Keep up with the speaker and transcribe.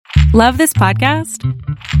Love this podcast?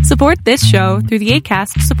 Support this show through the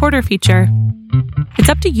Acast supporter feature. It's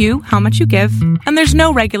up to you how much you give, and there's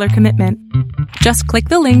no regular commitment. Just click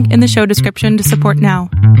the link in the show description to support now.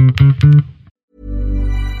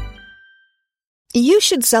 You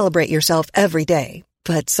should celebrate yourself every day,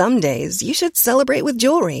 but some days you should celebrate with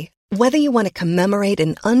jewelry. Whether you want to commemorate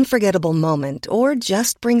an unforgettable moment or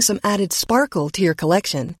just bring some added sparkle to your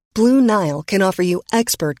collection, Blue Nile can offer you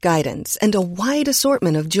expert guidance and a wide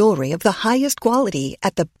assortment of jewelry of the highest quality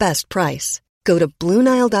at the best price. Go to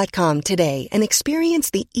BlueNile.com today and experience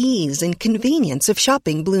the ease and convenience of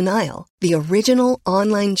shopping Blue Nile, the original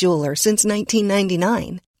online jeweler since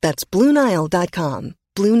 1999. That's BlueNile.com.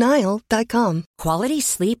 BlueNile.com. Quality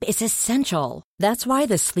sleep is essential. That's why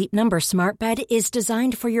the Sleep Number Smart Bed is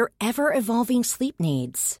designed for your ever-evolving sleep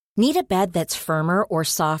needs. Need a bed that's firmer or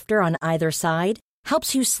softer on either side?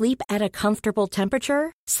 Helps you sleep at a comfortable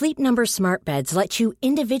temperature? Sleep Number Smart Beds let you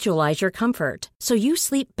individualize your comfort, so you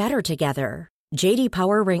sleep better together. J.D.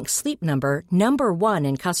 Power ranks Sleep Number number 1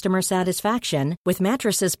 in customer satisfaction with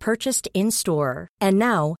mattresses purchased in-store. And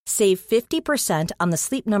now, save 50% on the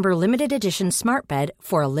Sleep Number Limited Edition Smart Bed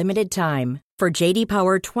for a limited time. For J.D.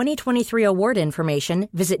 Power 2023 award information,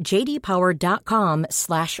 visit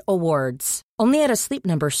jdpower.com/awards. Only at a Sleep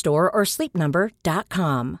Number store or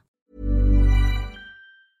sleepnumber.com.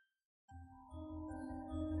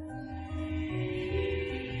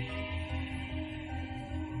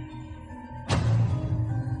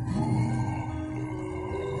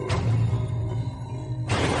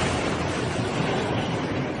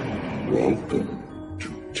 Welcome to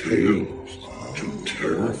Tales to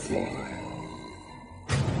Terrify.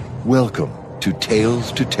 Welcome to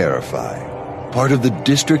Tales to Terrify, part of the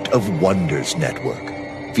District of Wonders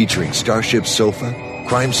network, featuring Starship Sofa,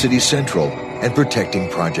 Crime City Central, and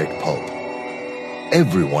Protecting Project Pulp.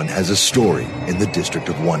 Everyone has a story in the District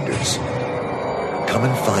of Wonders. Come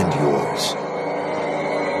and find yours.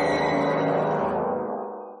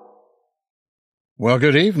 Well,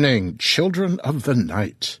 good evening, children of the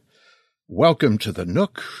night. Welcome to the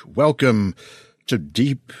Nook. Welcome to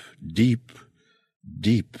deep, deep,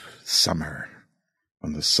 deep summer,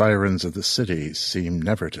 when the sirens of the city seem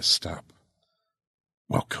never to stop.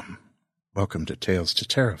 Welcome. Welcome to Tales to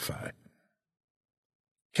Terrify.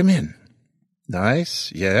 Come in.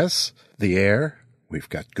 Nice, yes. The air. We've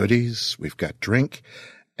got goodies. We've got drink.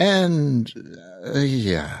 And,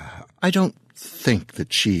 I don't think the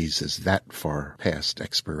cheese is that far past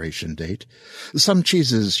expiration date. Some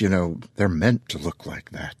cheeses, they're meant to look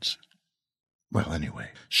like that. Well,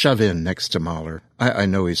 anyway, shove in next to Mahler. I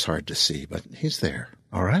know he's hard to see, but he's there,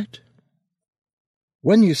 all right?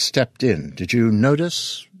 When you stepped in, did you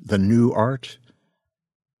notice the new art?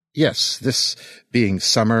 Yes, this being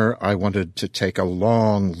summer, I wanted to take a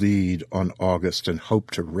long lead on August and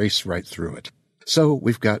hope to race right through it. So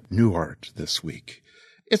we've got new art this week.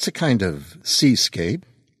 It's a kind of seascape.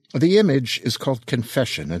 The image is called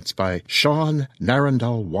Confession. It's by Sean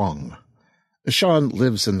Narendal Wong. Sean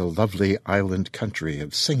lives in the lovely island country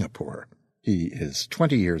of Singapore. He is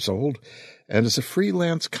 20 years old and is a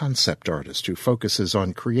freelance concept artist who focuses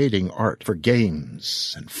on creating art for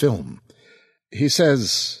games and film. He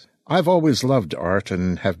says, "I've always loved art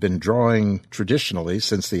and have been drawing traditionally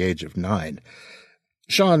since the age of 9.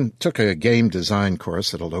 Sean took a game design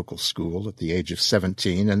course at a local school at the age of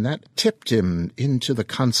 17, and that tipped him into the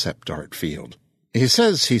concept art field. He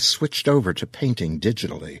says he switched over to painting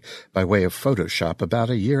digitally by way of Photoshop about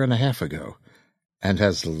a year and a half ago, and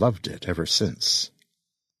has loved it ever since.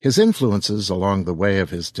 His influences along the way of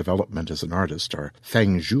his development as an artist are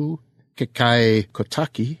Feng Zhu, Kikai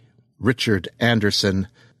Kotaki, Richard Anderson,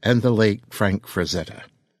 and the late Frank Frazetta.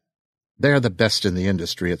 They're the best in the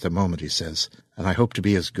industry at the moment, he says, and I hope to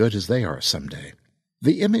be as good as they are someday."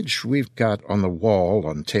 The image we've got on the wall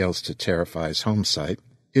on Tales to Terrify's home site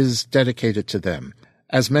is dedicated to them.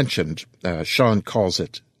 As mentioned, Sean calls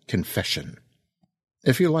it Confession.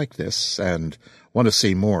 If you like this and want to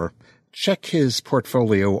see more, check his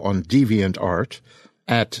portfolio on DeviantArt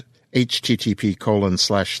at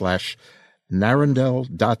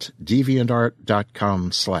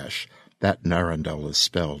http://narendel.deviantart.com/ That Narendel is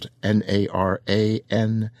spelled Narandel.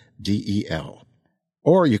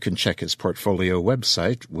 Or you can check his portfolio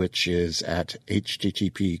website, which is at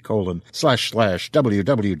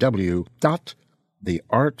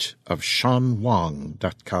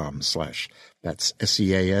http://www.theartofseanwong.com/ That's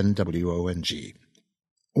SEANWONG.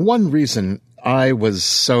 One reason I was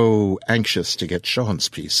so anxious to get Sean's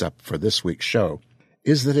piece up for this week's show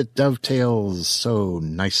is that it dovetails so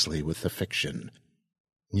nicely with the fiction.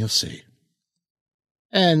 You'll see.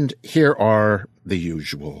 And here are the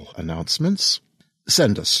usual announcements.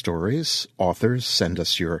 Send us stories. Authors, send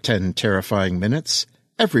us your 10 terrifying minutes.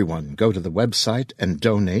 Everyone, go to the website and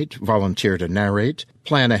donate, volunteer to narrate,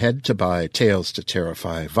 plan ahead to buy Tales to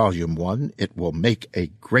Terrify Volume 1. It will make a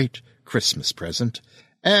great Christmas present.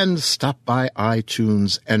 And stop by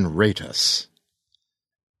iTunes and rate us.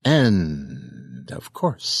 And, of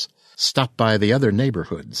course, stop by the other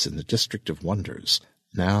neighborhoods in the District of Wonders.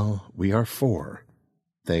 Now we are 4.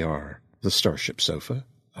 They are the Starship Sofa,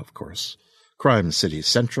 of course, Crime City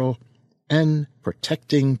Central, and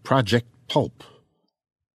Protecting Project Pulp.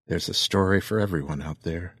 There's a story for everyone out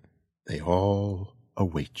there. They all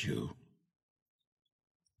await you.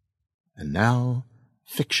 And now,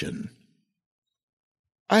 fiction.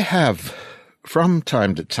 I have, from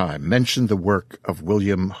time to time, mentioned the work of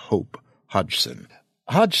William Hope Hodgson.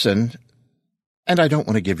 Hodgson, and I don't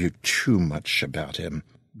want to give you too much about him,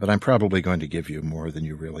 but I'm probably going to give you more than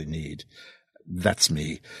you really need. That's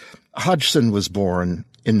me. Hodgson was born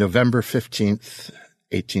in November 15th,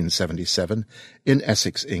 1877, in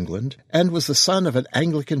Essex, England, and was the son of an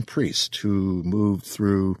Anglican priest who moved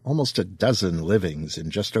through almost a dozen livings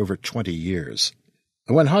in just over 20 years.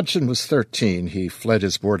 When Hodgson was 13, he fled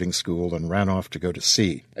his boarding school and ran off to go to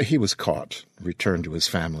sea. He was caught, returned to his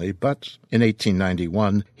family, but in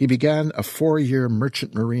 1891 he began a 4-year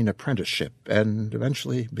merchant marine apprenticeship and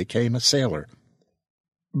eventually became a sailor.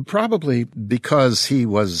 Probably because he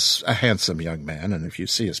was a handsome young man, and if you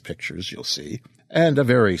see his pictures, you'll see, and a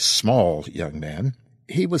very small young man,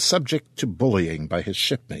 he was subject to bullying by his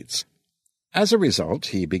shipmates. As a result,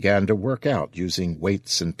 he began to work out using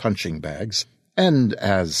weights and punching bags, and,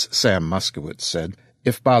 as Sam Moskowitz said,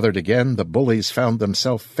 if bothered again, the bullies found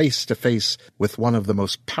themselves face to face with one of the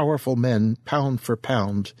most powerful men, pound for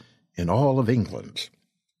pound, in all of England.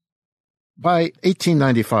 By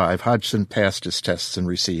 1895, Hodgson passed his tests and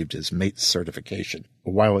received his mate's certification.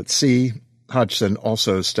 While at sea, Hodgson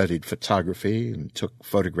also studied photography and took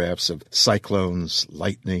photographs of cyclones,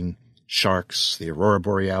 lightning, sharks, the aurora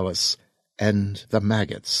borealis, and the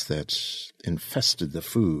maggots that infested the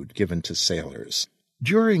food given to sailors.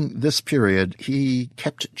 During this period, he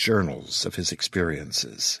kept journals of his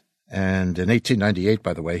experiences. And in 1898,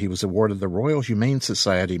 by the way, he was awarded the Royal Humane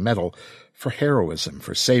Society Medal for heroism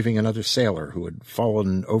for saving another sailor who had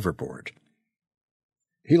fallen overboard.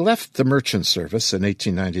 He left the merchant service in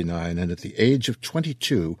 1899 and at the age of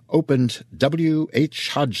 22 opened W.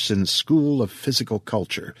 H. Hodgson School of Physical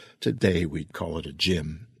Culture. Today we'd call it a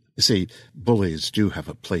gym. You see, bullies do have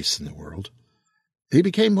a place in the world. He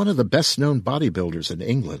became one of the best-known bodybuilders in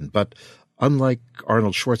England, but unlike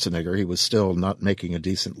Arnold Schwarzenegger, he was still not making a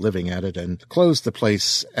decent living at it and closed the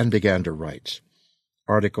place and began to write.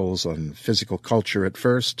 Articles on physical culture at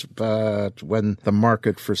first, but when the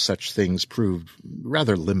market for such things proved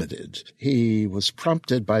rather limited, he was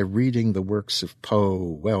prompted by reading the works of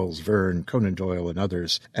Poe, Wells, Verne, Conan Doyle, and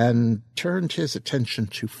others, and turned his attention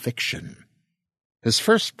to fiction. His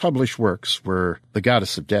first published works were The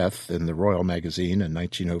Goddess of Death in the Royal Magazine in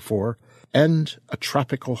 1904, and A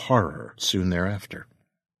Tropical Horror soon thereafter.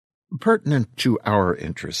 Pertinent to our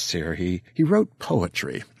interests here, he wrote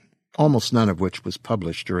poetry, almost none of which was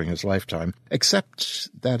published during his lifetime, except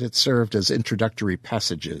that it served as introductory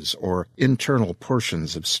passages or internal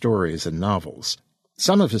portions of stories and novels.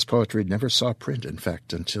 Some of his poetry never saw print, in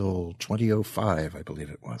fact, until 2005, I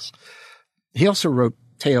believe it was. He also wrote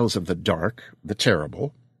tales of the dark, the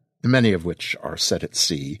terrible, many of which are set at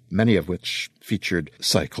sea, many of which featured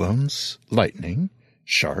cyclones, lightning,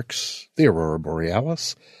 sharks, the aurora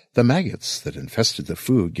borealis, the maggots that infested the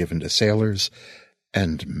food given to sailors,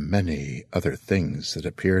 and many other things that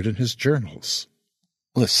appeared in his journals.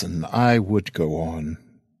 Listen, I would go on,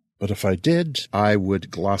 but if I did, I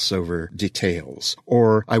would gloss over details,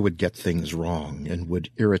 or I would get things wrong and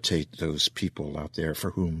would irritate those people out there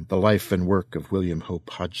for whom the life and work of William Hope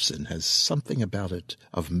Hodgson has something about it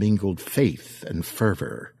of mingled faith and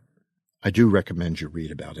fervor. I do recommend you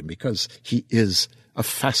read about him because he is a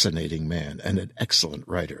fascinating man and an excellent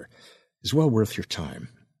writer. He's well worth your time.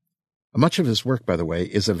 Much of his work, by the way,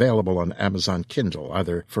 is available on Amazon Kindle,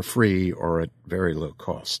 either for free or at very low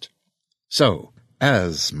cost. So,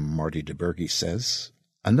 as Marty DeBurgi says,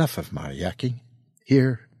 enough of my yakking.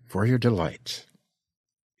 Here, for your delight,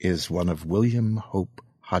 is one of William Hope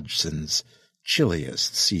Hodgson's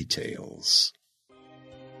chilliest sea tales.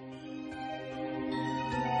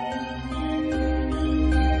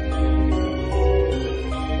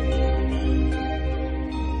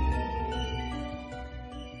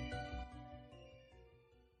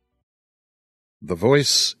 The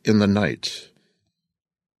Voice in the Night.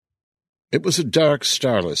 It was a dark,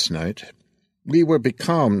 starless night. We were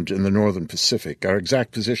becalmed in the northern Pacific. Our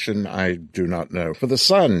exact position I do not know, for the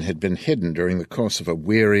sun had been hidden during the course of a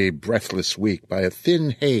weary, breathless week by a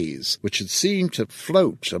thin haze which had seemed to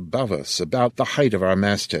float above us about the height of our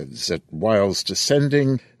mastheads, at whiles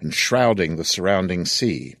descending and shrouding the surrounding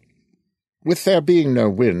sea. With there being no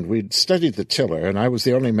wind, we'd steadied the tiller, and I was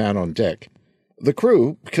the only man on deck. The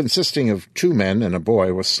crew, consisting of 2 men and a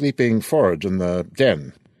boy, was sleeping forward in the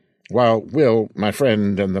den, while Will, my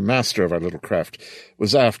friend and the master of our little craft,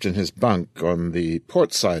 was aft in his bunk on the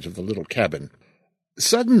port side of the little cabin.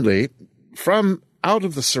 Suddenly, from out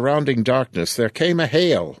of the surrounding darkness, there came a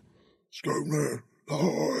hail. "Stoner,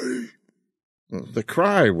 ahoy!" The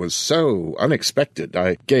cry was so unexpected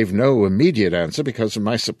I gave no immediate answer because of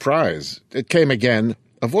my surprise. It came again,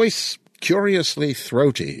 a voice curiously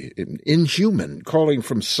throaty, inhuman, calling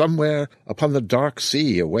from somewhere upon the dark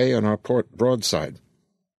sea away on our port broadside.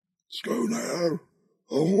 "Stoner,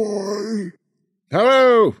 ahoy!"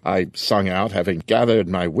 "Hello!" I sung out, having gathered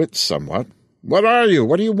my wits somewhat. "What are you?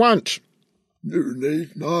 What do you want?" "You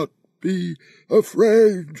need not be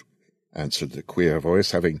afraid," answered the queer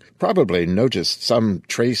voice, having probably noticed some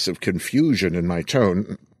trace of confusion in my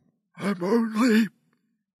tone. "I'm only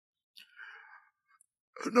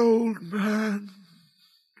an old man."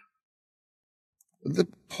 The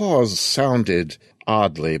pause sounded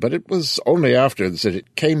oddly, but it was only afterwards that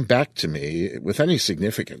it came back to me with any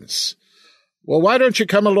significance. "Well, why don't you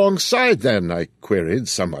come alongside, then?" I queried,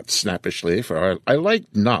 somewhat snappishly, for I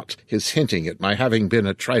liked not his hinting at my having been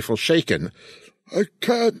a trifle shaken. "I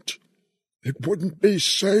can't. It wouldn't be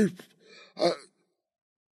safe.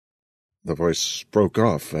 The voice broke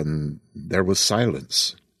off, and there was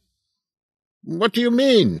silence. "What do you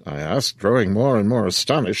mean?" I asked, growing more and more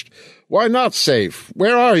astonished. "Why not safe?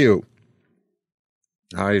 Where are you?"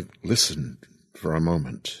 I listened for a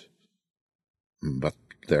moment, but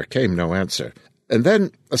there came no answer, and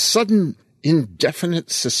then a sudden,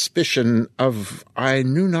 indefinite suspicion of I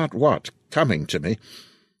knew not what coming to me,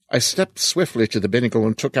 I stepped swiftly to the binnacle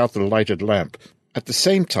and took out the lighted lamp. At the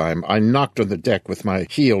same time, I knocked on the deck with my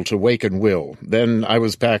heel to waken Will. Then I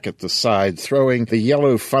was back at the side, throwing the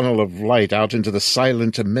yellow funnel of light out into the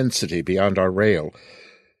silent immensity beyond our rail.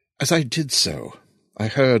 As I did so, I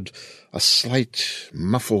heard a slight,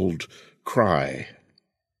 muffled cry,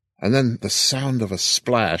 and then the sound of a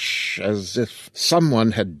splash, as if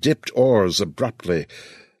someone had dipped oars abruptly.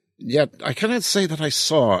 Yet I cannot say that I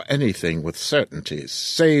saw anything with certainty,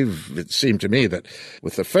 save it seemed to me that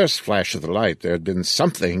with the first flash of the light there had been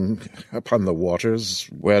something upon the waters,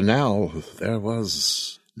 where now there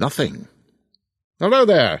was nothing. "Hello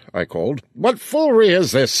there," I called. "What foolery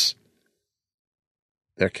is this?"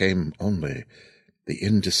 There came only the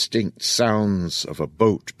indistinct sounds of a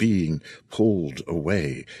boat being pulled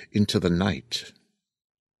away into the night.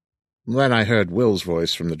 Then I heard Will's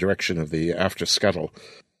voice from the direction of the after scuttle.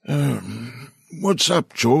 "What's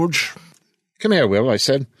up, George?" "Come here, Will," I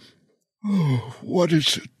said. "Oh, what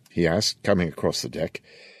is it?" he asked, coming across the deck.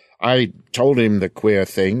 I told him the queer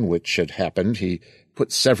thing which had happened. He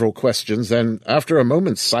put several questions, then, after a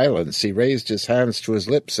moment's silence, he raised his hands to his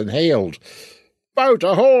lips and hailed, "Boat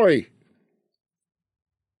ahoy!"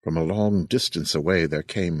 From a long distance away there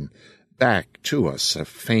came back to us a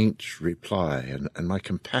faint reply, and my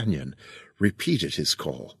companion repeated his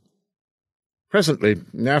call. Presently,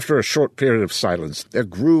 after a short period of silence, there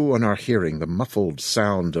grew on our hearing the muffled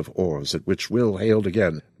sound of oars, at which Will hailed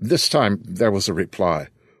again. This time there was a reply.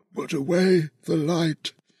 "Put away the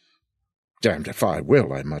light." "Damned if I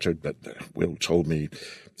will," I muttered, but Will told me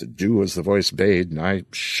to do as the voice bade, and I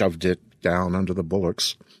shoved it down under the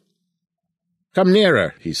bulwarks. "Come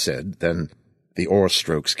nearer," he said. Then the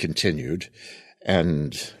oar-strokes continued,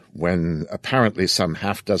 and when apparently some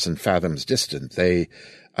half-dozen fathoms distant, they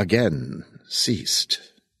again ceased.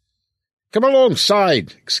 "Come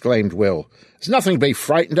alongside," exclaimed Will. "There's nothing to be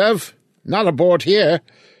frightened of. Not aboard here."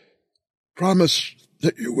 "Promise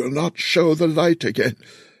that you will not show the light again."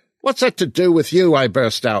 "What's that to do with you?" I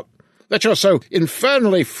burst out. "That you're so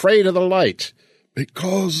infernally afraid of the light?"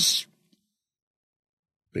 "Because—"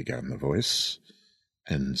 began the voice,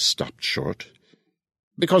 and stopped short.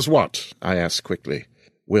 "Because what?" I asked quickly.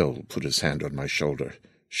 Will put his hand on my shoulder.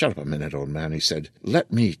 "Shut up a minute, old man," he said.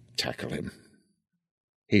 "Let me tackle him."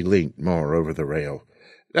 He leaned more over the rail.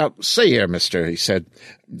 "Now, see here, mister," he said.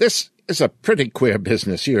 "This is a pretty queer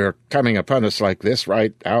business, your coming upon us like this,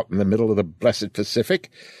 right out in the middle of the blessed Pacific.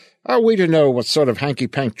 How are we to know what sort of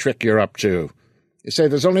hanky-pank trick you're up to? You say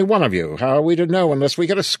there's only one of you. How are we to know unless we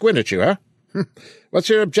get a squint at you, huh? What's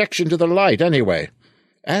your objection to the light, anyway?"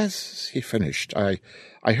 As he finished, I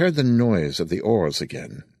heard the noise of the oars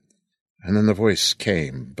again, and then the voice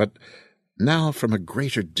came, but now from a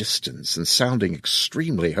greater distance and sounding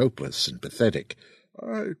extremely hopeless and pathetic.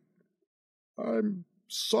 I'm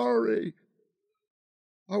sorry.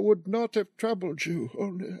 I would not have troubled you,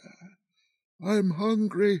 only I'm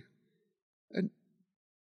hungry, and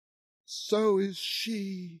so is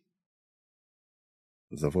she.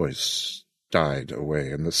 The voice died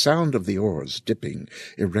away, and the sound of the oars dipping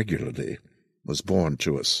irregularly was borne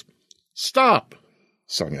to us. "Stop!"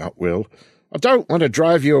 sung out Will. "I don't want to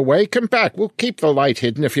drive you away. Come back. We'll keep the light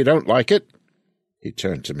hidden if you don't like it." He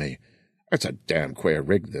turned to me. "It's a damn queer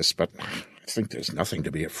rig, this, but I think there's nothing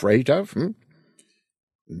to be afraid of,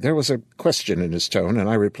 There was a question in his tone, and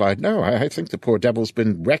I replied, "No, I think the poor devil's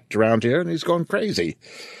been wrecked around here, and he's gone crazy."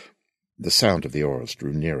 The sound of the oars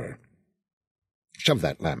drew nearer. "Shove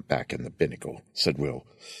that lamp back in the binnacle," said Will.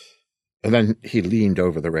 And then he leaned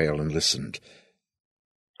over the rail and listened.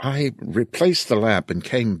 I replaced the lamp and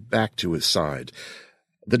came back to his side.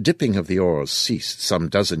 The dipping of the oars ceased some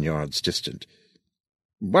dozen yards distant.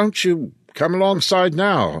 "Won't you come alongside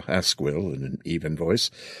now?" asked Will in an even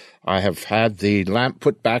voice. "I have had the lamp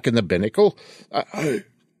put back in the binnacle." I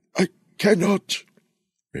cannot,"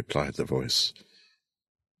 replied the voice.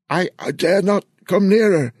 I dare not come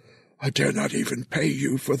nearer. I dare not even pay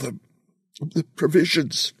you for the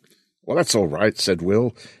provisions." "Well, that's all right," said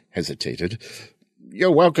Will, hesitated.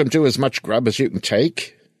 "You're welcome to as much grub as you can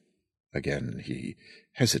take." Again he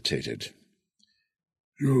hesitated.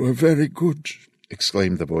 "You are very good,"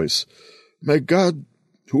 exclaimed the voice. "May God,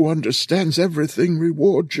 who understands everything,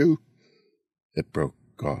 reward you." It broke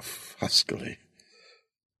off huskily.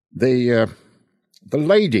 The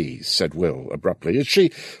lady," said Will abruptly, "is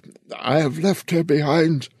she—" "I have left her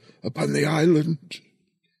behind upon the island,"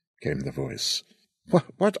 came the voice.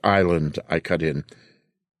 What island?" I cut in.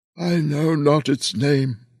 "I know not its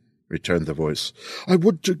name," returned the voice. "I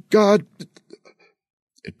would to God—"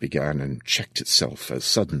 It began and checked itself as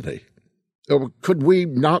suddenly. "Oh, could we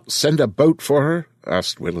not send a boat for her?"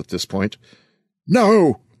 asked Will at this point.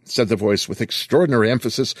 "No," said the voice with extraordinary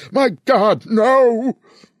emphasis. "My God, no!"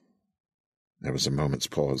 There was a moment's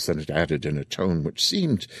pause, then it added in a tone which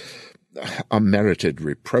seemed a merited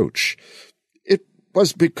reproach. "It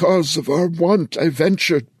was because of our want I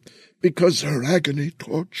ventured, because her agony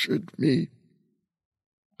tortured me."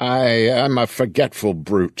 "I am a forgetful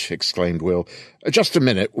brute," exclaimed Will. "Just a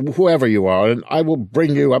minute, whoever you are, and I will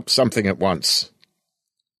bring you up something at once."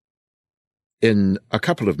 In a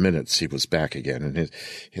couple of minutes he was back again, and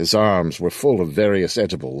his arms were full of various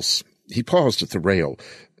edibles. He paused at the rail.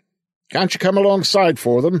 "Can't you come alongside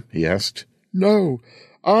for them?" he asked. "No,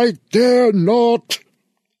 I dare not,"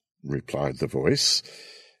 replied the voice,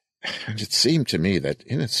 and it seemed to me that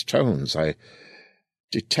in its tones I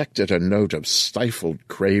detected a note of stifled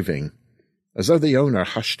craving, as though the owner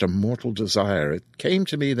hushed a mortal desire. It came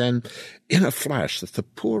to me then, in a flash, that the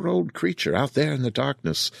poor old creature out there in the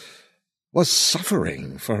darkness was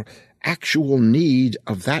suffering for actual need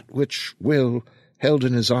of that which Will held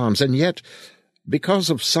in his arms, and yet, because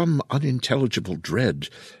of some unintelligible dread,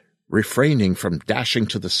 refraining from dashing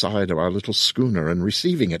to the side of our little schooner and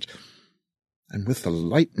receiving it. And with the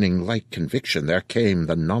lightning-like conviction there came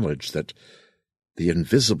the knowledge that the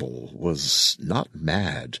invisible was not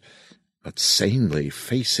mad, but sanely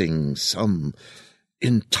facing some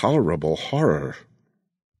intolerable horror.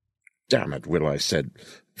 "Damn it, Will," I said,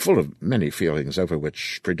 full of many feelings over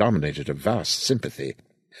which predominated a vast sympathy.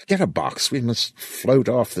 "Get a box. We must float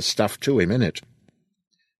off the stuff to him in it."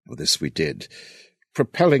 Well, this we did,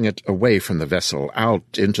 propelling it away from the vessel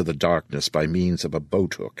out into the darkness by means of a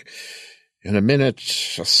boat-hook. In a minute,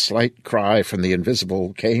 a slight cry from the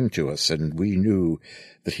invisible came to us, and we knew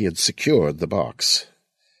that he had secured the box.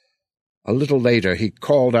 A little later he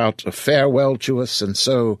called out a farewell to us, and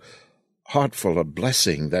so heartful a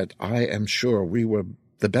blessing that I am sure we were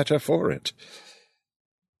the better for it.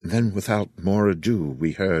 Then, without more ado,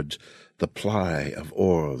 we heard the ply of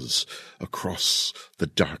oars across the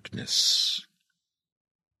darkness.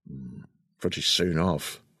 "Pretty soon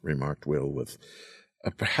off," remarked Will, with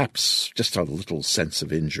perhaps just a little sense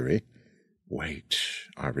of injury. "Wait,"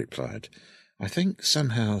 I replied. "I think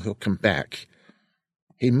somehow he'll come back.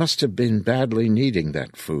 He must have been badly needing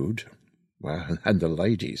that food." "Well, and the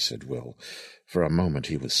lady," said Will. For a moment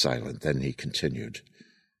he was silent, then he continued.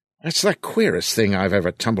 "It's the queerest thing I've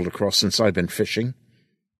ever tumbled across since I've been fishing."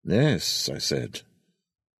 "Yes," I said,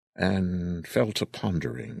 and fell to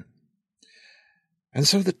pondering. And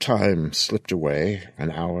so the time slipped away, an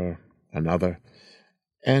hour, another,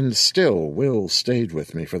 and still Will stayed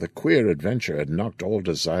with me, for the queer adventure had knocked all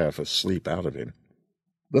desire for sleep out of him.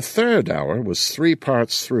 The third hour was 3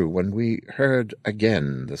 parts through when we heard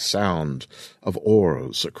again the sound of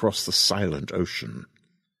oars across the silent ocean.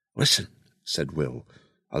 "Listen," said Will,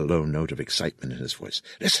 a low note of excitement in his voice.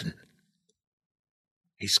 "Listen."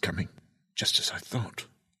 "He's coming, just as I thought,"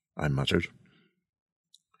 I muttered.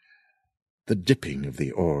 The dipping of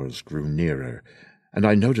the oars grew nearer, and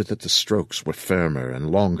I noted that the strokes were firmer and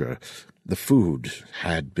longer. The food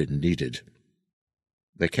had been needed.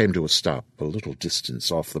 They came to a stop a little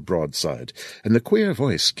distance off the broadside, and the queer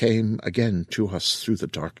voice came again to us through the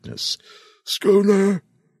darkness. "Schooner,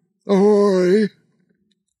 ahoy!"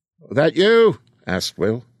 "That you?" asked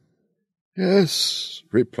Will. "Yes,"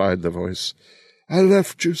 replied the voice. "I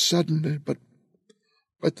left you suddenly, but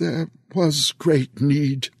there was great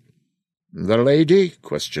need." "The lady?"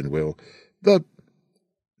 questioned Will. "The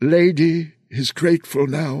lady is grateful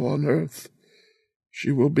now on earth.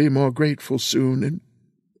 She will be more grateful soon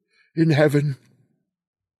in heaven."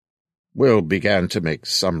 Will began to make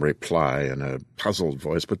some reply in a puzzled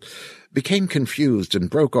voice, but became confused and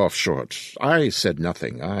broke off short. I said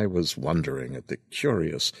nothing. I was wondering at the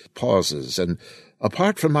curious pauses, and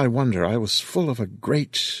apart from my wonder, I was full of a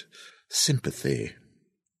great sympathy.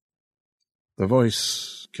 The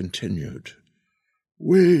voice continued.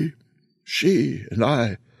 She and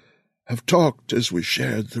I, have talked as we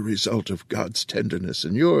shared the result of God's tenderness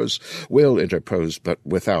and yours," Will interposed, but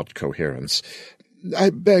without coherence. "I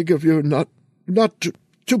beg of you not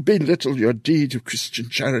to belittle your deed of Christian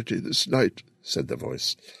charity this night," said the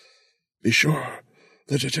voice. "Be sure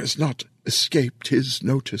that it has not escaped his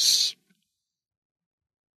notice."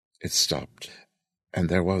 It stopped, and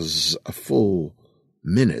there was a full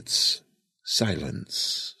minute's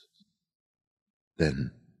silence.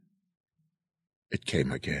 Then it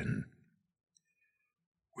came again.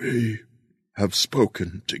 "We have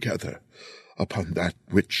spoken together upon that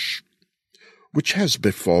which has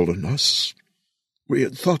befallen us. We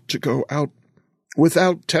had thought to go out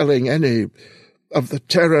without telling any of the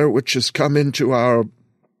terror which has come into our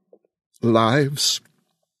lives.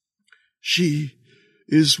 She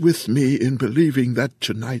is with me in believing that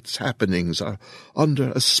tonight's happenings are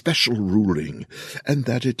under a special ruling, and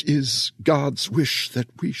that it is God's wish that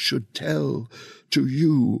we should tell to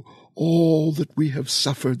you all that we have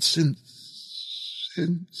suffered since...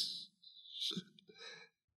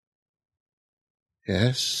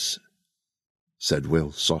 "Yes," said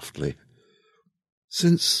Will softly.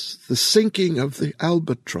 "Since the sinking of the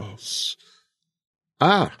Albatross."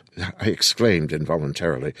 "Ah," I exclaimed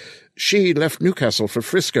involuntarily. "She left Newcastle for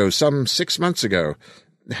Frisco some 6 months ago.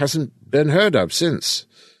 Hasn't been heard of since."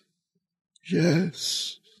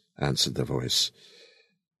 "Yes," answered the voice.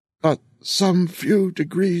 "But some few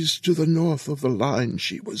degrees to the north of the line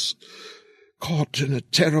she was caught in a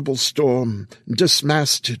terrible storm,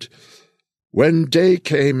 dismasted. When day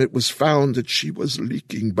came, it was found that she was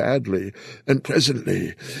leaking badly, and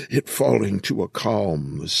presently, it falling to a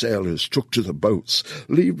calm, the sailors took to the boats,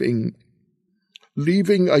 leaving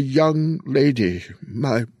a young lady,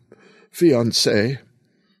 my fiancée,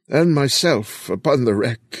 and myself upon the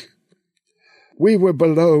wreck. We were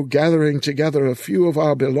below gathering together a few of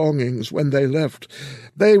our belongings when they left.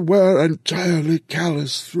 They were entirely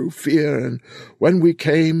callous through fear, and when we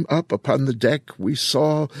came up upon the deck, we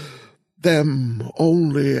saw them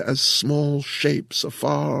only as small shapes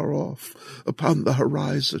afar off upon the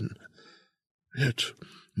horizon. Yet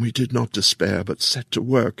we did not despair, but set to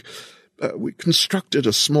work. We constructed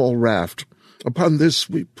a small raft. Upon this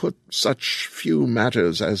we put such few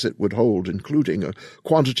matters as it would hold, including a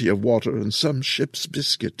quantity of water and some ship's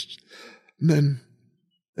biscuit. Then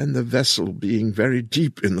the vessel being very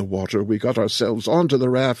deep in the water, we got ourselves onto the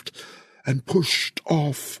raft and pushed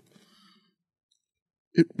off.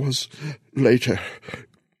 It was later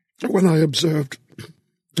when I observed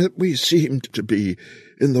that we seemed to be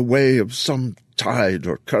in the way of some tide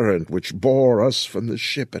or current which bore us from the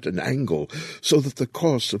ship at an angle, so that the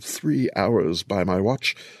course of 3 hours by my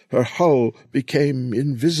watch her hull became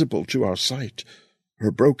invisible to our sight,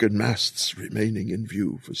 her broken masts remaining in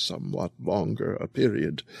view for somewhat longer a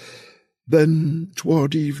period. Then,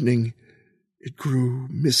 toward evening, it grew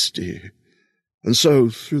misty, and so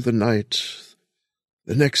through the night.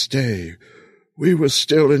 The next day we were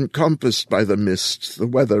still encompassed by the mist, the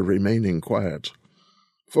weather remaining quiet.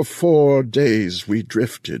 For 4 days we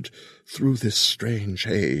drifted through this strange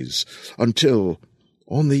haze, until,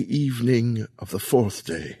 on the evening of the 4th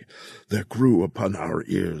day, there grew upon our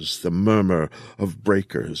ears the murmur of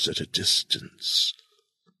breakers at a distance.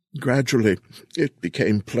 Gradually it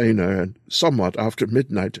became plainer, and somewhat after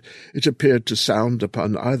midnight it appeared to sound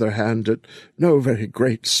upon either hand at no very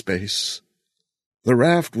great space. The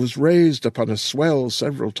raft was raised upon a swell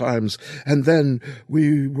several times, and then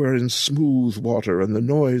we were in smooth water, and the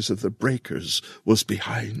noise of the breakers was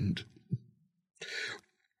behind.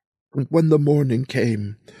 When the morning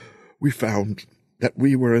came, we found that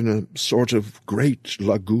we were in a sort of great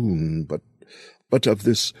lagoon, but of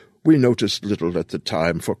this we noticed little at the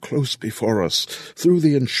time, for close before us, through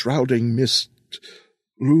the enshrouding mist,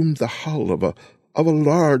 loomed the hull of a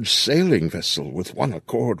large sailing vessel. With one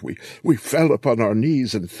accord we fell upon our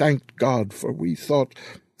knees and thanked God, for we thought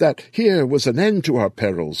that here was an end to our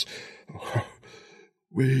perils.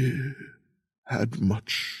 We had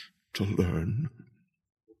much to learn.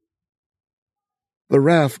 The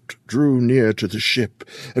raft drew near to the ship,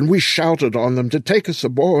 and we shouted on them to take us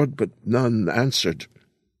aboard, but none answered.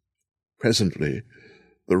 Presently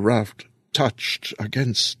the raft touched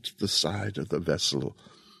against the side of the vessel,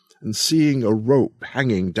 and seeing a rope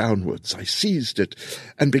hanging downwards, I seized it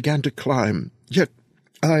and began to climb. Yet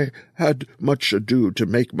I had much ado to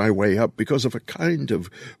make my way up because of a kind of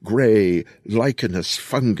grey, lichenous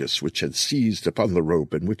fungus which had seized upon the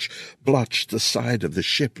rope and which blotched the side of the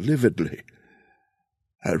ship lividly.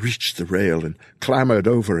 I reached the rail and clambered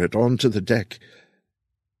over it onto the deck.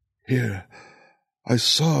 Here I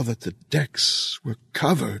saw that the decks were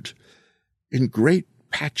covered in great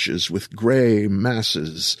patches with grey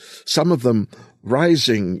masses, some of them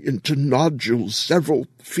rising into nodules several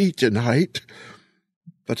feet in height.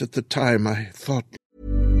 But at the time I thought...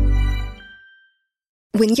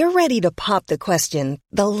 When you're ready to pop the question,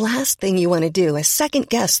 the last thing you want to do is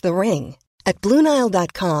second-guess the ring. At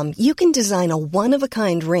BlueNile.com, you can design a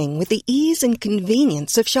one-of-a-kind ring with the ease and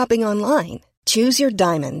convenience of shopping online. Choose your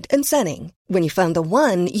diamond and setting. When you find the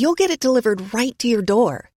one, you'll get it delivered right to your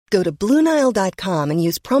door. Go to BlueNile.com and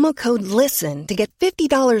use promo code LISTEN to get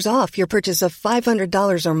 $50 off your purchase of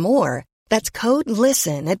 $500 or more. That's code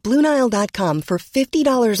LISTEN at BlueNile.com for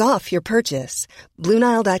 $50 off your purchase.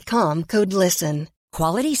 BlueNile.com, code LISTEN.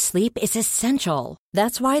 Quality sleep is essential.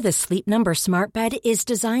 That's why the Sleep Number Smart Bed is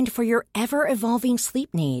designed for your ever-evolving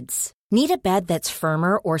sleep needs. Need a bed that's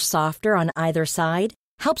firmer or softer on either side?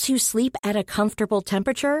 Helps you sleep at a comfortable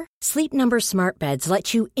temperature? Sleep Number Smart Beds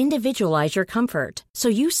let you individualize your comfort, so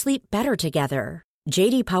you sleep better together.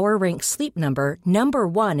 J.D. Power ranks Sleep Number number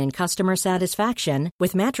 1 in customer satisfaction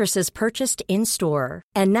with mattresses purchased in-store.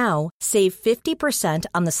 And now, save 50%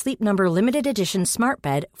 on the Sleep Number Limited Edition Smart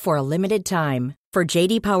Bed for a limited time. For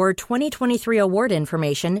J.D. Power 2023 award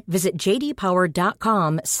information, visit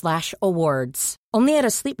jdpower.com/awards. Only at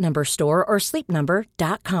a Sleep Number store or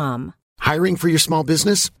sleepnumber.com. Hiring for your small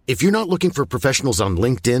business? If you're not looking for professionals on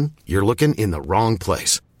LinkedIn, you're looking in the wrong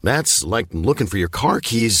place. That's like looking for your car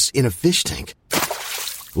keys in a fish tank.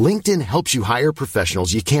 LinkedIn helps you hire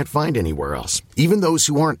professionals you can't find anywhere else, even those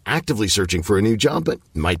who aren't actively searching for a new job but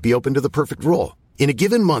might be open to the perfect role. In a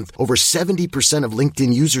given month, over 70% of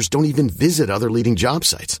LinkedIn users don't even visit other leading job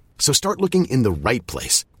sites. So start looking in the right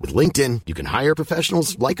place. With LinkedIn, you can hire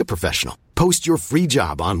professionals like a professional. Post your free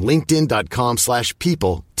job on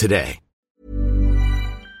linkedin.com/people today.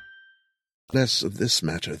 Less of this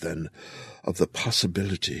matter than of the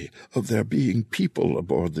possibility of there being people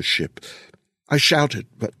aboard the ship. I shouted,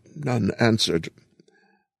 but none answered.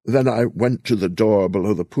 Then I went to the door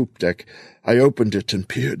below the poop deck. I opened it and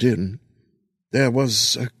peered in. There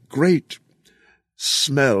was a great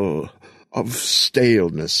smell of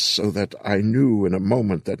staleness, so that I knew in a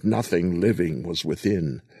moment that nothing living was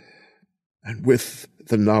within. And with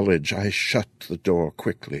the knowledge I shut the door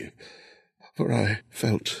quickly, for I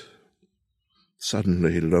felt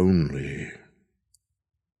suddenly lonely.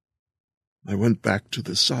 I went back to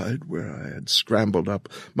the side where I had scrambled up.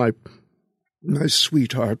 My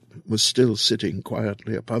sweetheart was still sitting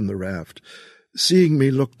quietly upon the raft. Seeing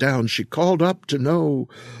me look down, she called up to know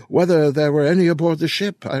whether there were any aboard the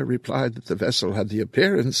ship. I replied that the vessel had the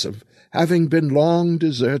appearance of having been long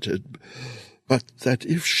deserted, but that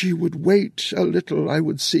if she would wait a little I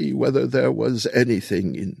would see whether there was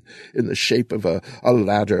anything in the shape of a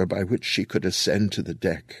ladder by which she could ascend to the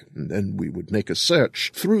deck, and then we would make a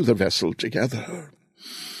search through the vessel together.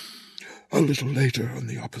 A little later, on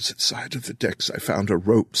the opposite side of the decks, I found a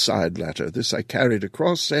rope side ladder. This I carried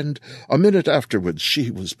across, and a minute afterwards she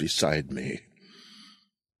was beside me.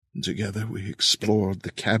 Together we explored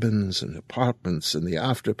the cabins and apartments in the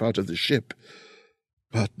after part of the ship,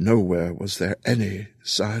 but nowhere was there any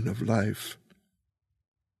sign of life.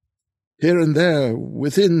 Here and there,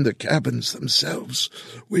 within the cabins themselves,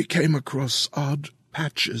 we came across odd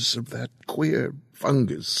patches of that queer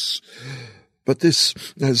fungus. But this,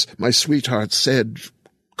 as my sweetheart said,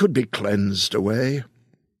 could be cleansed away.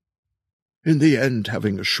 In the end,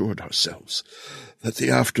 having assured ourselves that the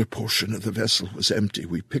after portion of the vessel was empty,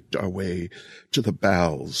 we picked our way to the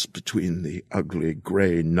bows between the ugly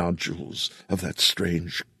grey nodules of that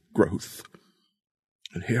strange growth.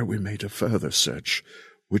 And here we made a further search,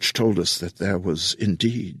 which told us that there was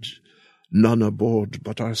indeed none aboard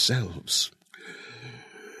but ourselves.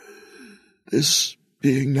 This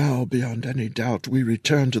being now beyond any doubt, we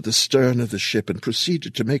returned to the stern of the ship and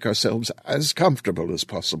proceeded to make ourselves as comfortable as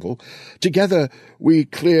possible. Together we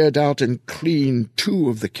cleared out and cleaned 2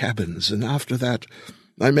 of the cabins, and after that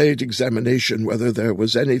I made examination whether there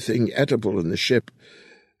was anything edible in the ship.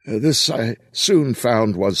 This I soon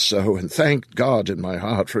found was so, and thanked God in my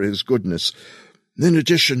heart for his goodness. In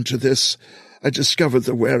addition to this, I discovered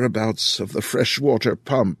the whereabouts of the freshwater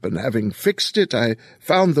pump, and having fixed it, I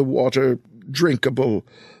found the water drinkable,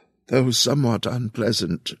 though somewhat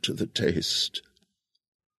unpleasant to the taste.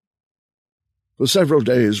 For several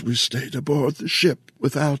days we stayed aboard the ship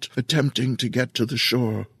without attempting to get to the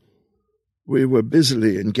shore. We were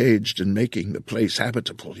busily engaged in making the place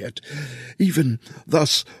habitable, yet even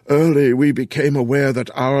thus early we became aware that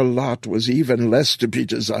our lot was even less to be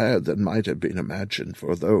desired than might have been imagined,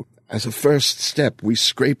 for though as a first step we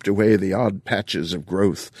scraped away the odd patches of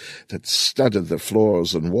growth that studded the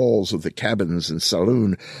floors and walls of the cabins and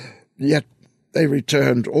saloon, yet they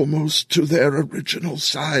returned almost to their original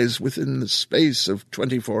size within the space of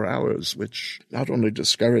 24 hours, which not only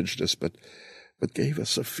discouraged us, but gave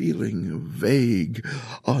us a feeling of vague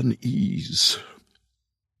unease.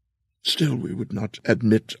 Still, we would not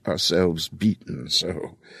admit ourselves beaten,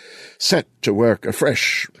 so set to work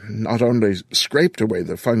afresh, not only scraped away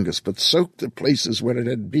the fungus, but soaked the places where it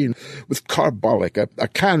had been with carbolic, a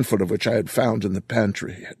canful of which I had found in the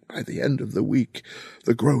pantry. By the end of the week,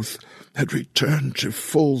 the growth had returned to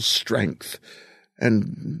full strength,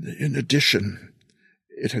 and in addition,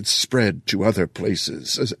 it had spread to other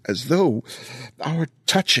places, as though our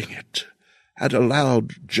touching it had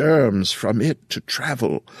allowed germs from it to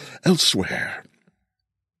travel elsewhere.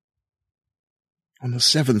 On the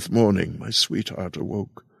 7th morning, my sweetheart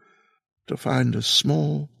awoke to find a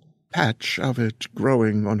small patch of it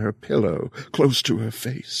growing on her pillow close to her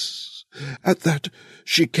face. At that,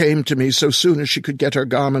 she came to me so soon as she could get her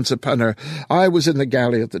garments upon her. I was in the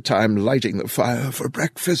galley at the time, lighting the fire for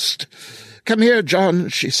breakfast. "Come here, John,"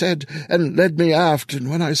 she said, and led me aft, and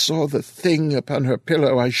when I saw the thing upon her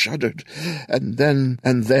pillow I shuddered, and then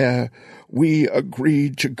and there we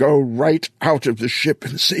agreed to go right out of the ship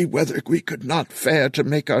and see whether we could not fare to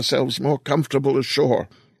make ourselves more comfortable ashore.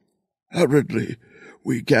 Hurriedly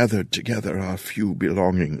we gathered together our few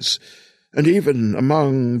belongings, and even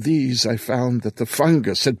among these I found that the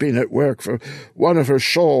fungus had been at work, for one of her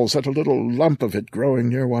shawls had a little lump of it growing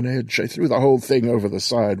near one edge. I threw the whole thing over the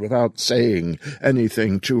side without saying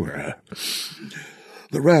anything to her.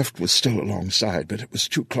 The raft was still alongside, but it was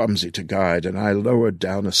too clumsy to guide, and I lowered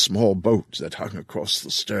down a small boat that hung across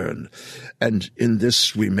the stern, and in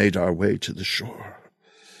this we made our way to the shore.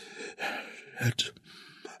 Yet,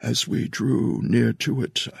 as we drew near to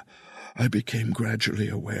it, I became gradually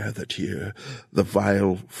aware that here the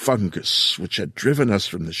vile fungus which had driven us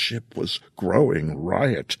from the ship was growing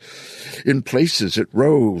riot. In places it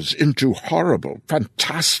rose into horrible,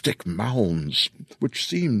 fantastic mounds, which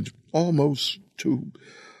seemed almost to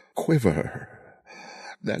quiver,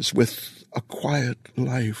 as with a quiet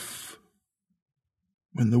life,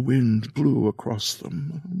 when the wind blew across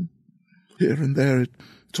them. Here and there it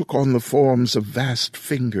took on the forms of vast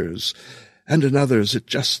fingers, and in others it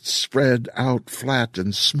just spread out flat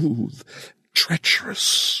and smooth,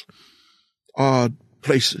 treacherous. Odd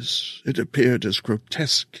places it appeared as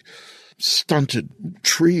grotesque, stunted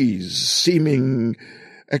trees, seeming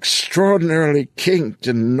extraordinarily kinked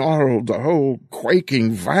and gnarled, the whole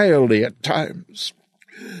quaking vilely at times.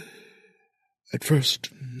 At first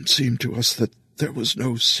it seemed to us that there was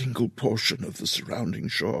no single portion of the surrounding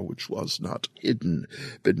shore which was not hidden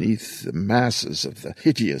beneath the masses of the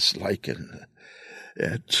hideous lichen.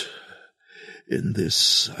 Yet in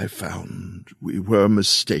this I found we were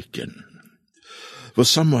mistaken. For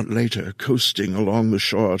somewhat later, coasting along the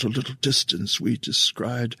shore at a little distance, we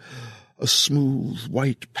descried a smooth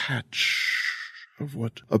white patch of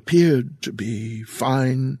what appeared to be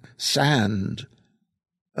fine sand,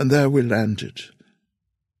 and there we landed.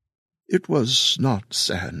 It was not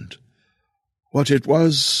sand. What it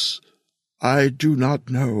was, I do not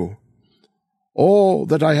know. All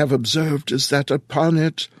that I have observed is that upon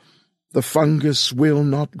it the fungus will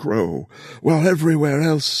not grow, while everywhere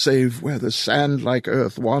else, save where the sand-like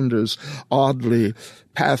earth wanders oddly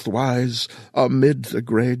pathwise amid the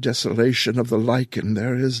grey desolation of the lichen,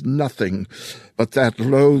 there is nothing but that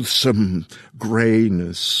loathsome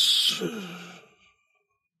greyness.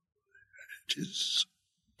 'Tis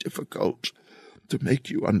difficult to make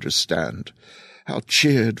you understand how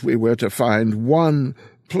cheered we were to find one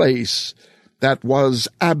place that was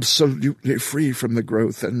absolutely free from the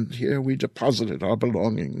growth, and here we deposited our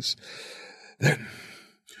belongings. Then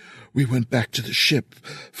we went back to the ship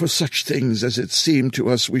for such things as it seemed to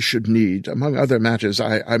us we should need. Among other matters,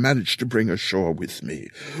 I managed to bring ashore with me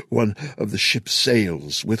one of the ship's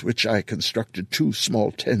sails, with which I constructed 2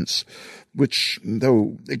 small tents, which,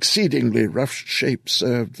 though exceedingly rough shape,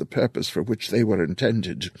 served the purpose for which they were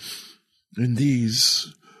intended. In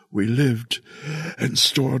these we lived and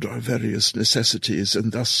stored our various necessities,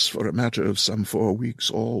 and thus for a matter of some 4 weeks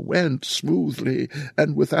all went smoothly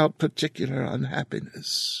and without particular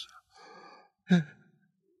unhappiness.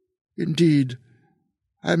 Indeed,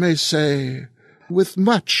 I may say, with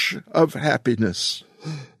much of happiness,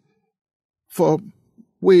 for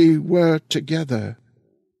we were together.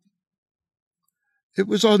 It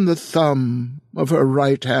was on the thumb of her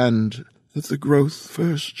right hand that the growth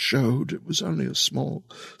first showed. It was only a small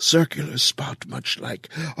circular spot, much like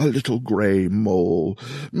a little grey mole.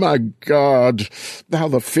 My God, how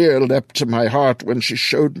the fear leapt to my heart when she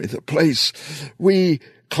showed me the place. We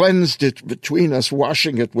cleansed it between us,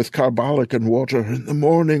 washing it with carbolic and water. In the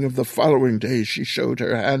morning of the following day she showed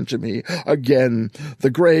her hand to me. Again the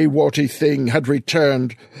grey warty thing had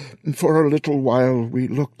returned, and for a little while we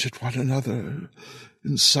looked at one another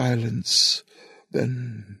in silence.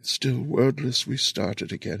 Then, still wordless, we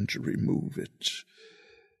started again to remove it.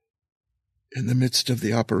 In the midst of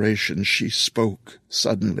the operation she spoke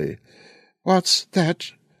suddenly. "What's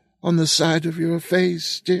that on the side of your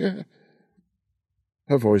face, dear?"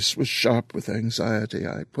 Her voice was sharp with anxiety.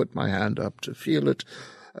 I put my hand up to feel it,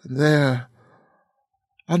 and there,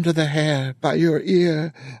 under the hair, by your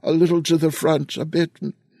ear, a little to the front, a bit,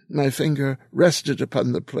 my finger rested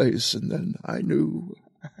upon the place, and then I knew.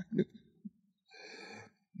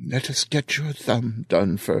 "Let us get your thumb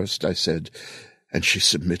done first," I said, and she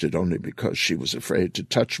submitted only because she was afraid to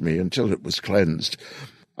touch me until it was cleansed.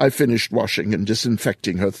 I finished washing and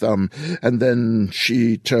disinfecting her thumb, and then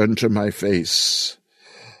she turned to my face.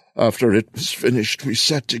 After it was finished, we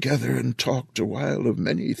sat together and talked a while of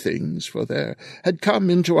many things, for there had come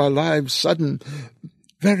into our lives sudden,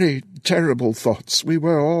 very terrible thoughts. We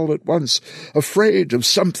were all at once afraid of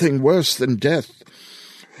something worse than death.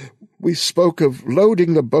 We spoke of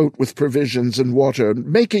loading the boat with provisions and water, and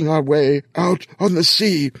making our way out on the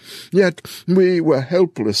sea. Yet we were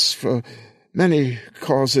helpless for many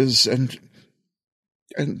causes, and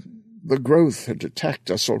the growth had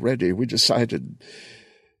attacked us already. We decided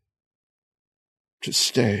to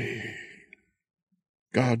stay.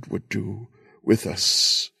 God would do with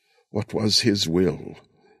us what was his will.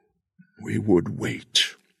 We would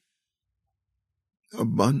wait. A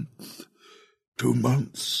month, 2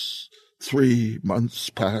 months, 3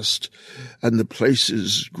 months passed, and the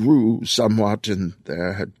places grew somewhat, and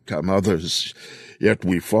there had come others. Yet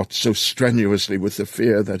we fought so strenuously with the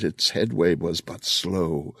fear that its headway was but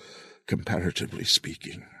slow, comparatively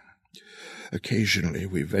speaking. Occasionally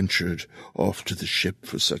we ventured off to the ship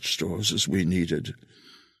for such stores as we needed.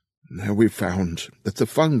 There we found that the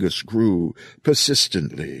fungus grew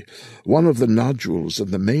persistently. One of the nodules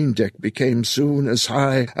of the main deck became soon as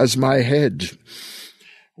high as my head.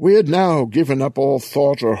 We had now given up all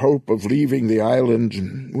thought or hope of leaving the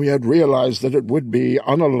island. We had realized that it would be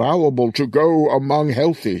unallowable to go among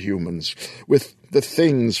healthy humans with the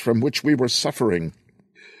things from which we were suffering.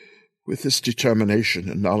 With this determination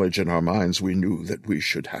and knowledge in our minds, we knew that we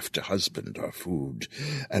should have to husband our food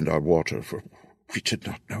and our water, for we did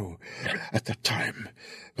not know at the time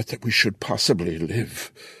but that we should possibly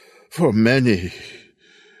live for many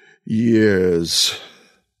years.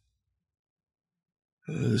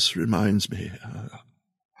 This reminds me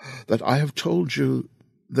that I have told you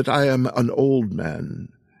that I am an old man,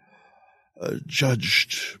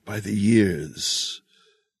 judged by the years.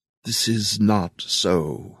 This is not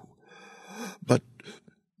so.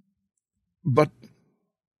 But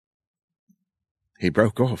he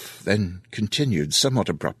broke off, then continued somewhat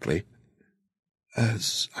abruptly.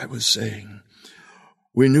 As I was saying,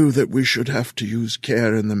 we knew that we should have to use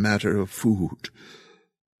care in the matter of food,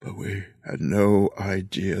 but we had no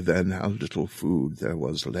idea then how little food there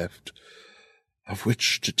was left of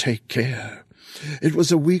which to take care. It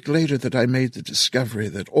was a week later that I made the discovery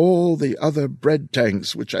that all the other bread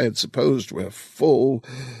tanks, which I had supposed were full,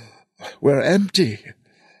 were empty,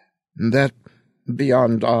 and that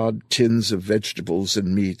beyond odd tins of vegetables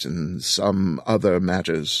and meat and some other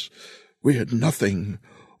matters, we had nothing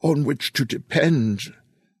on which to depend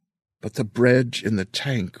but the bread in the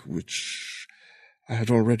tank which I had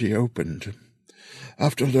already opened.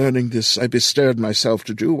 After learning this, I bestirred myself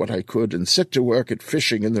to do what I could and set to work at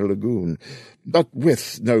fishing in the lagoon, but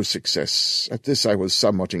with no success. At this I was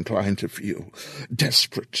somewhat inclined to feel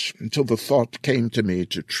desperate, until the thought came to me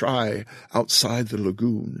to try outside the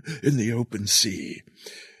lagoon in the open sea.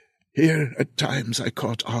 Here at times I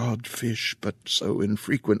caught odd fish, but so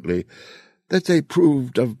infrequently that they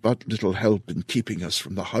proved of but little help in keeping us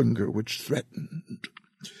from the hunger which threatened.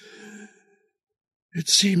 It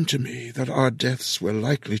seemed to me that our deaths were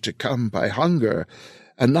likely to come by hunger,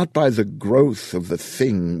 and not by the growth of the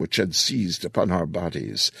thing which had seized upon our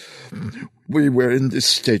bodies. We were in this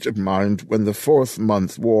state of mind when the 4th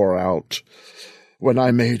month wore out, when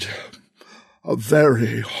I made a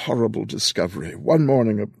very horrible discovery. One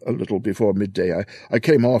morning, a little before midday, I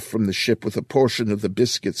came off from the ship with a portion of the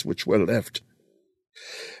biscuits which were left.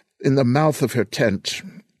 In the mouth of her tent,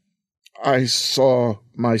 I saw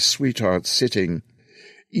my sweetheart sitting,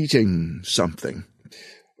 eating something.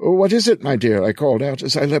 "What is it, my dear?" I called out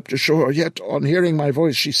as I leapt ashore, yet on hearing my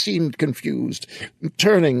voice she seemed confused,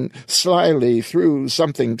 turning slyly through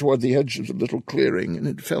something toward the edge of the little clearing, and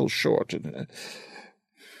it fell short in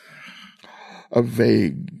a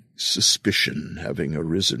vague suspicion having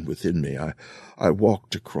arisen within me. I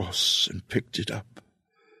walked across and picked it up.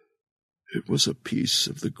 It was a piece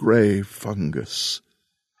of the grey fungus.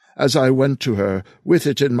 As I went to her, with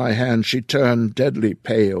it in my hand, she turned deadly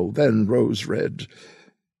pale, then rose red.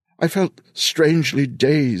 I felt strangely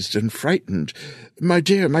dazed and frightened. My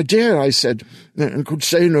dear, I said, and could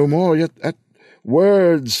say no more, yet at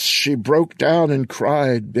words she broke down and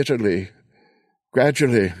cried bitterly.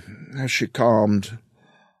 Gradually, as she calmed,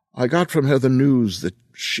 I got from her the news that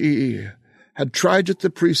she had tried it the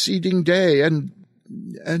preceding day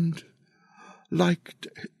and liked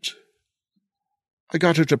it. I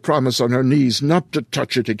got her to promise on her knees not to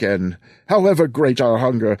touch it again, however great our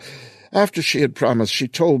hunger. After she had promised, she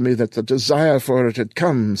told me that the desire for it had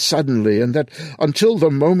come suddenly, and that until the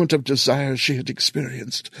moment of desire she had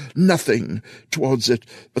experienced nothing towards it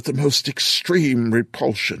but the most extreme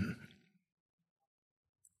repulsion.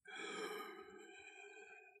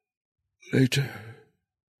 Later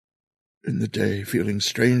in the day, feeling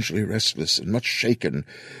strangely restless and much shaken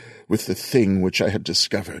with the thing which I had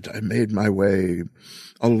discovered, I made my way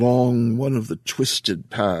along one of the twisted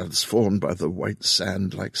paths formed by the white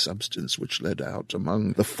sand-like substance which led out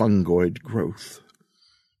among the fungoid growth.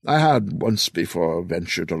 I had once before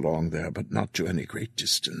ventured along there, but not to any great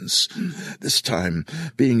distance. This time,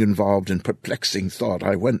 being involved in perplexing thought,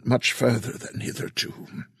 I went much further than hitherto.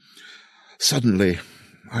 Suddenly,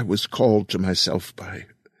 I was called to myself by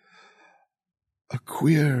a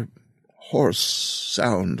queer hoarse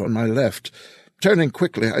sound on my left. Turning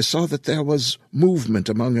quickly, I saw that there was movement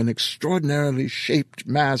among an extraordinarily shaped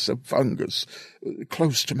mass of fungus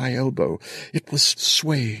close to my elbow. It was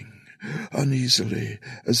swaying uneasily,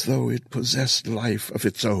 as though it possessed life of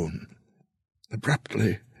its own.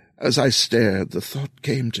 Abruptly, as I stared, the thought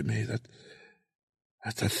came to me that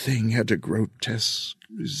the thing had a grotesque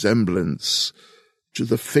resemblance to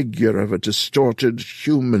the figure of a distorted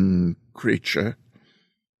human creature.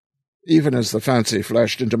 Even as the fancy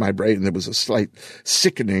flashed into my brain, there was a slight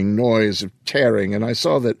sickening noise of tearing, and I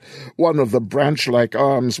saw that one of the branch-like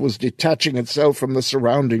arms was detaching itself from the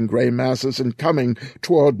surrounding grey masses and coming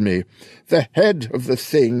toward me. The head of the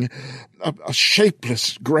thing, a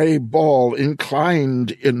shapeless grey ball,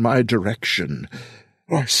 inclined in my direction.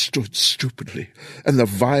 I stood stupidly, and the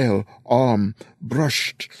vile arm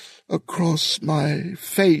brushed across my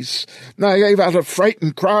face. I gave out a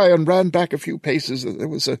frightened cry and ran back a few paces. There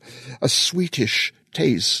was a sweetish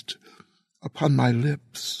taste upon my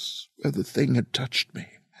lips where the thing had touched me.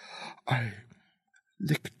 I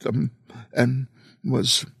licked them and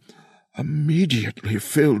was immediately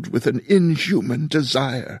filled with an inhuman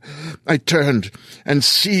desire. I turned and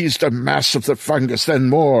seized a mass of the fungus, then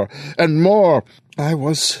more and more. I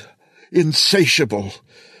was insatiable.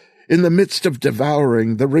 In the midst of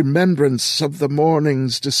devouring, the remembrance of the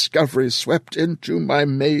morning's discovery swept into my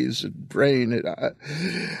mazed brain.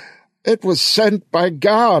 It was sent by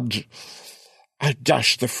God. I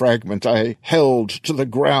dashed the fragment I held to the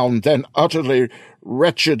ground, then, utterly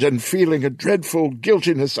wretched and feeling a dreadful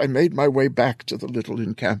guiltiness, I made my way back to the little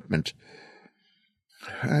encampment.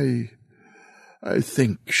 I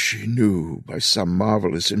think she knew by some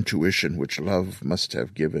marvelous intuition which love must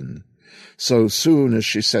have given. So soon as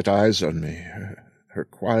she set eyes on me, her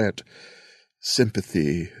quiet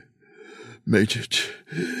sympathy made it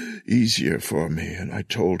easier for me, and I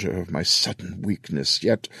told her of my sudden weakness,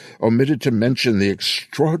 yet omitted to mention the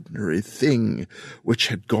extraordinary thing which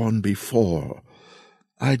had gone before.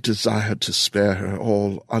 I desired to spare her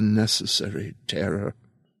all unnecessary terror.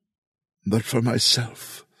 But for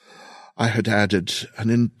myself, I had added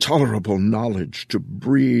an intolerable knowledge to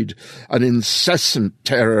breed an incessant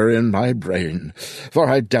terror in my brain, for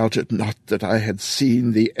I doubted not that I had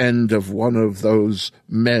seen the end of one of those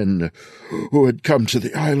men who had come to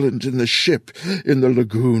the island in the ship in the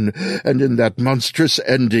lagoon, and in that monstrous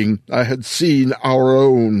ending I had seen our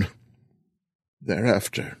own.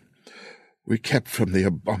 Thereafter, we kept from the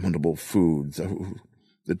abominable food, though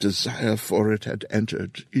the desire for it had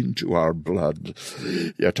entered into our blood.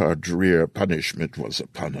 Yet our drear punishment was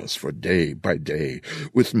upon us, for day by day,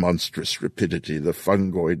 with monstrous rapidity, the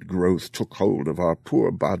fungoid growth took hold of our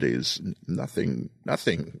poor bodies. Nothing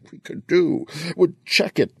we could do would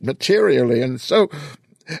check it materially, and so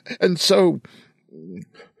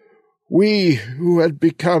we who had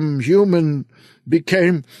become human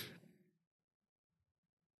became,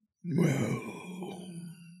 well,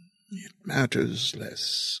 it matters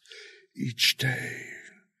less each day.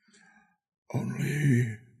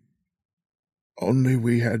 Only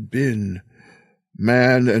we had been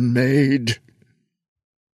man and maid.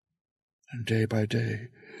 And day by day,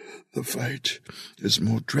 the fight is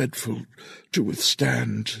more dreadful to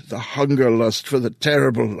withstand, the hunger lust for the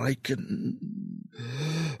terrible lichen.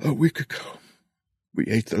 A week ago, we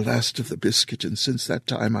ate the last of the biscuit, and since that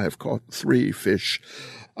time I have caught 3 fish.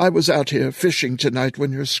 I was out here fishing tonight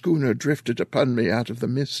when your schooner drifted upon me out of the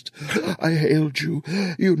mist. I hailed you.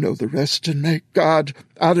 You know the rest, and may God,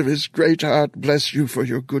 out of his great heart, bless you for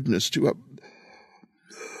your goodness to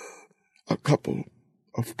a couple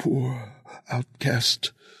of poor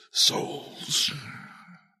outcast souls.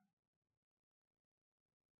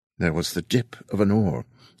 There was the dip of an oar,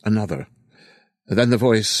 another. Then the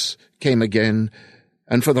voice came again,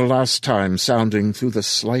 and for the last time sounding through the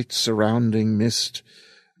slight surrounding mist,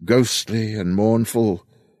 ghostly and mournful,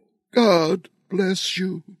 God bless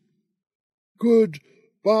you.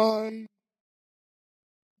 Goodbye.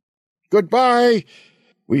 Goodbye,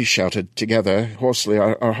 we shouted together, hoarsely,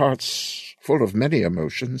 our hearts full of many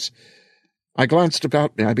emotions. I glanced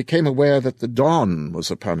about me. I became aware that the dawn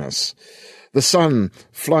was upon us. The sun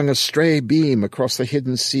flung a stray beam across the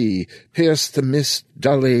hidden sea, pierced the mist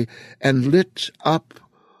dully, and lit up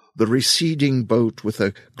the receding boat with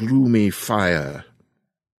a gloomy fire.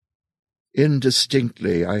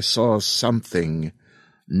 Indistinctly I saw something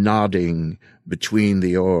nodding between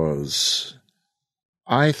the oars.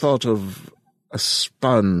 I thought of a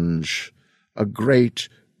sponge, a great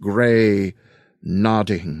grey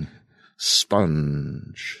nodding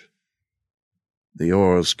sponge. The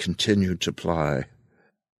oars continued to ply.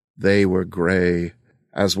 They were grey,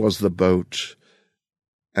 as was the boat,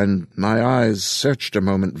 and my eyes searched a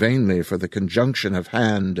moment vainly for the conjunction of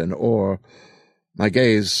hand and oar. My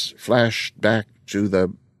gaze flashed back to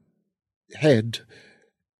the head.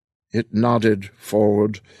 It nodded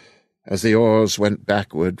forward as the oars went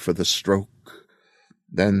backward for the stroke.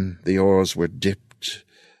 Then the oars were dipped,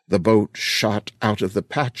 the boat shot out of the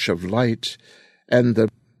patch of light, and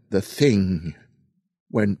the thing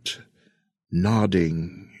went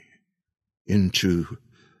nodding into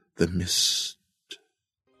the mist.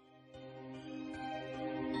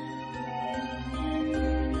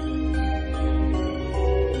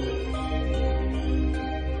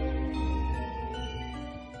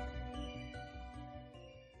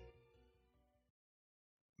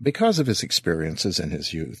 Because of his experiences in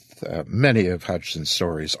his youth, many of Hodgson's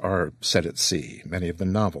stories are set at sea, many of the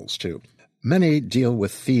novels, too. Many deal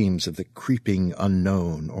with themes of the creeping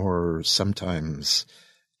unknown, or sometimes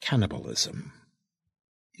cannibalism.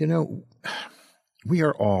 You know, we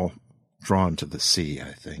are all drawn to the sea,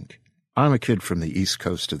 I think. I'm a kid from the East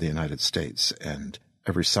Coast of the United States, and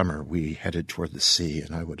every summer we headed toward the sea,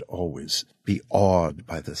 and I would always be awed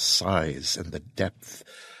by the size and the depth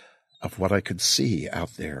of what I could see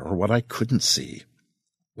out there, or what I couldn't see.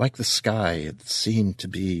 Like the sky, it seemed to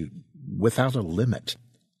be without a limit.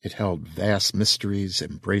 It held vast mysteries,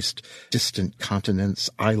 embraced distant continents,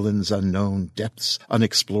 islands unknown, depths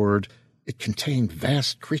unexplored. It contained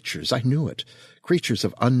vast creatures, I knew it, creatures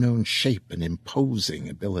of unknown shape and imposing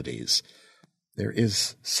abilities. There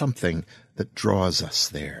is something that draws us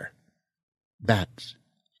there. That,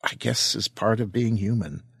 I guess, is part of being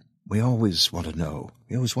human. We always want to know.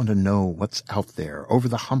 We always want to know what's out there, over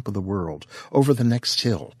the hump of the world, over the next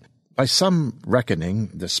hill. By some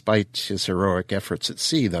reckoning, despite his heroic efforts at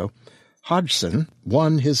sea, though, Hodgson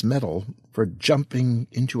won his medal for jumping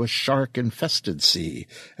into a shark-infested sea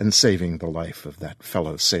and saving the life of that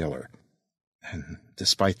fellow sailor. And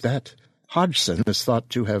despite that, Hodgson is thought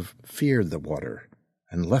to have feared the water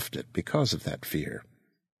and left it because of that fear.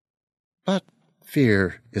 But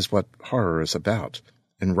Fear is what horror is about.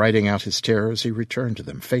 In writing out his terrors, he returned to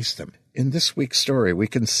them, faced them. In this week's story, we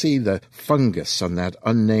can see the fungus on that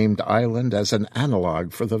unnamed island as an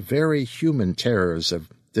analog for the very human terrors of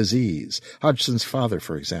disease. Hodgson's father,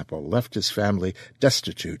 for example, left his family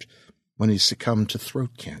destitute when he succumbed to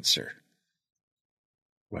throat cancer.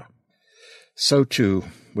 Well, so too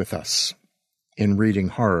with us. In reading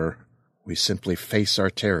horror, we simply face our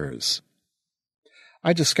terrors.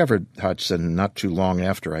 I discovered Hodgson not too long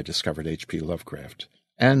after I discovered H.P. Lovecraft,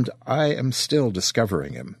 and I am still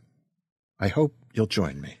discovering him. I hope you'll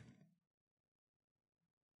join me.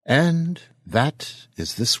 And that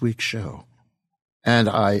is this week's show. And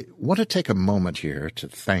I want to take a moment here to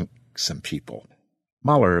thank some people.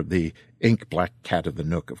 Mahler, the ink-black cat of the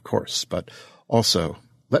Nook, of course, but also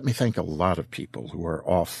let me thank a lot of people who are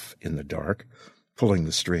off in the dark, pulling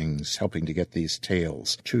the strings, helping to get these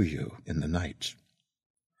tales to you in the night.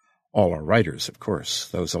 All our writers, of course,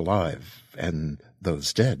 those alive and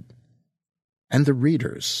those dead. And the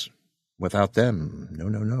readers. Without them,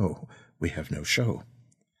 no, we have no show.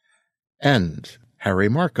 And Harry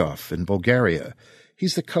Markov in Bulgaria.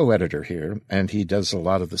 He's the co-editor here, and he does a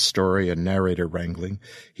lot of the story and narrator wrangling.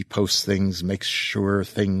 He posts things, makes sure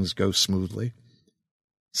things go smoothly.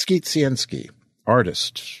 Skeet Sienski,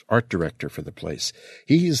 artist, art director for the place.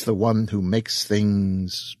 He's the one who makes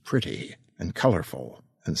things pretty and colorful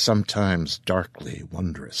and sometimes darkly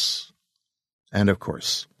wondrous. And, of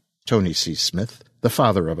course, Tony C. Smith, the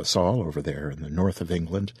father of us all over there in the north of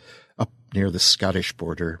England, up near the Scottish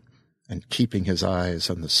border, and keeping his eyes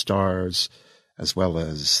on the stars, as well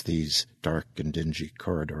as these dark and dingy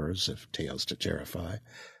corridors of Tales to Terrify,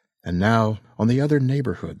 and now on the other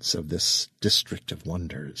neighborhoods of this district of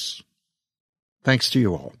wonders. Thanks to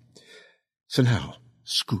you all. So now,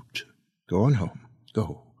 scoot, go on home,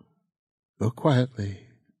 go quietly,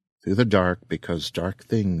 through the dark, because dark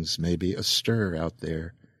things may be astir out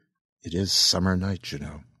there. It is summer night, you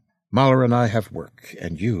know. Mahler and I have work,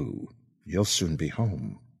 and you'll soon be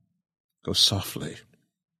home. Go softly,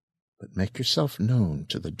 but make yourself known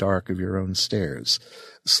to the dark of your own stairs.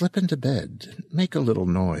 Slip into bed, make a little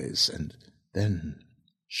noise, and then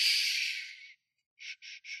shh.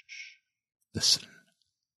 Listen.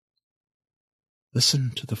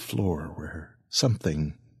 Listen to the floor where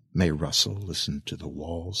something may rustle. Listen to the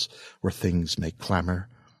walls where things may clamor.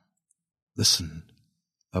 Listen,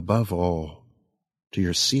 above all, to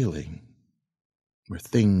your ceiling where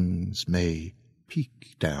things may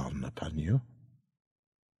peek down upon you.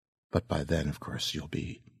 But by then, of course, you'll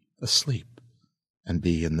be asleep and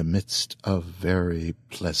be in the midst of very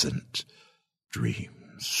pleasant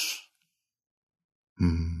dreams.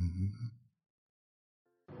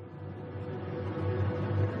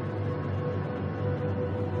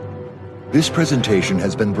 This presentation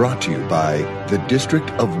has been brought to you by the District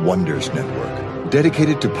of Wonders Network,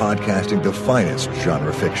 dedicated to podcasting the finest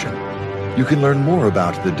genre fiction. You can learn more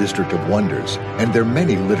about the District of Wonders and their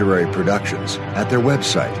many literary productions at their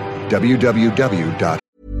website, www.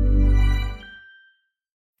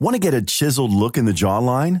 Want to get a chiseled look in the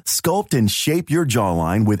jawline? Sculpt and shape your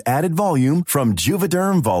jawline with added volume from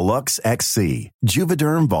Juvederm Volux XC.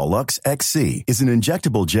 Juvederm Volux XC is an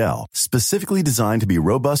injectable gel specifically designed to be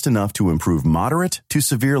robust enough to improve moderate to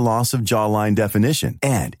severe loss of jawline definition.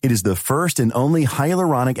 And it is the first and only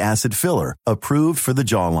hyaluronic acid filler approved for the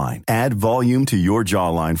jawline. Add volume to your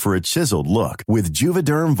jawline for a chiseled look with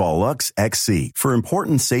Juvederm Volux XC. For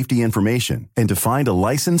important safety information and to find a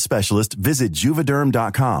licensed specialist, visit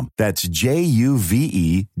juvederm.com. That's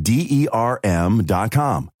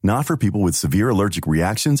JUVEDERM.com. Not for people with severe allergic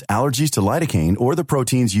reactions, allergies to lidocaine, or the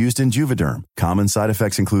proteins used in Juvederm. Common side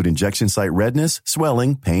effects include injection site redness,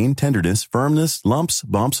 swelling, pain, tenderness, firmness, lumps,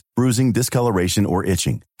 bumps, bruising, discoloration, or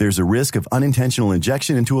itching. There's a risk of unintentional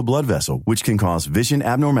injection into a blood vessel, which can cause vision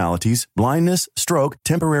abnormalities, blindness, stroke,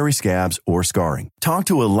 temporary scabs, or scarring. Talk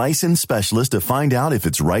to a licensed specialist to find out if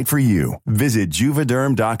it's right for you. Visit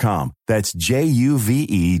Juvederm.com. That's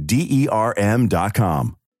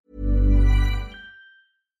JUVEDERM.com.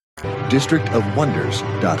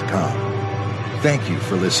 districtofwonders.com. Thank you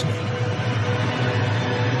for listening.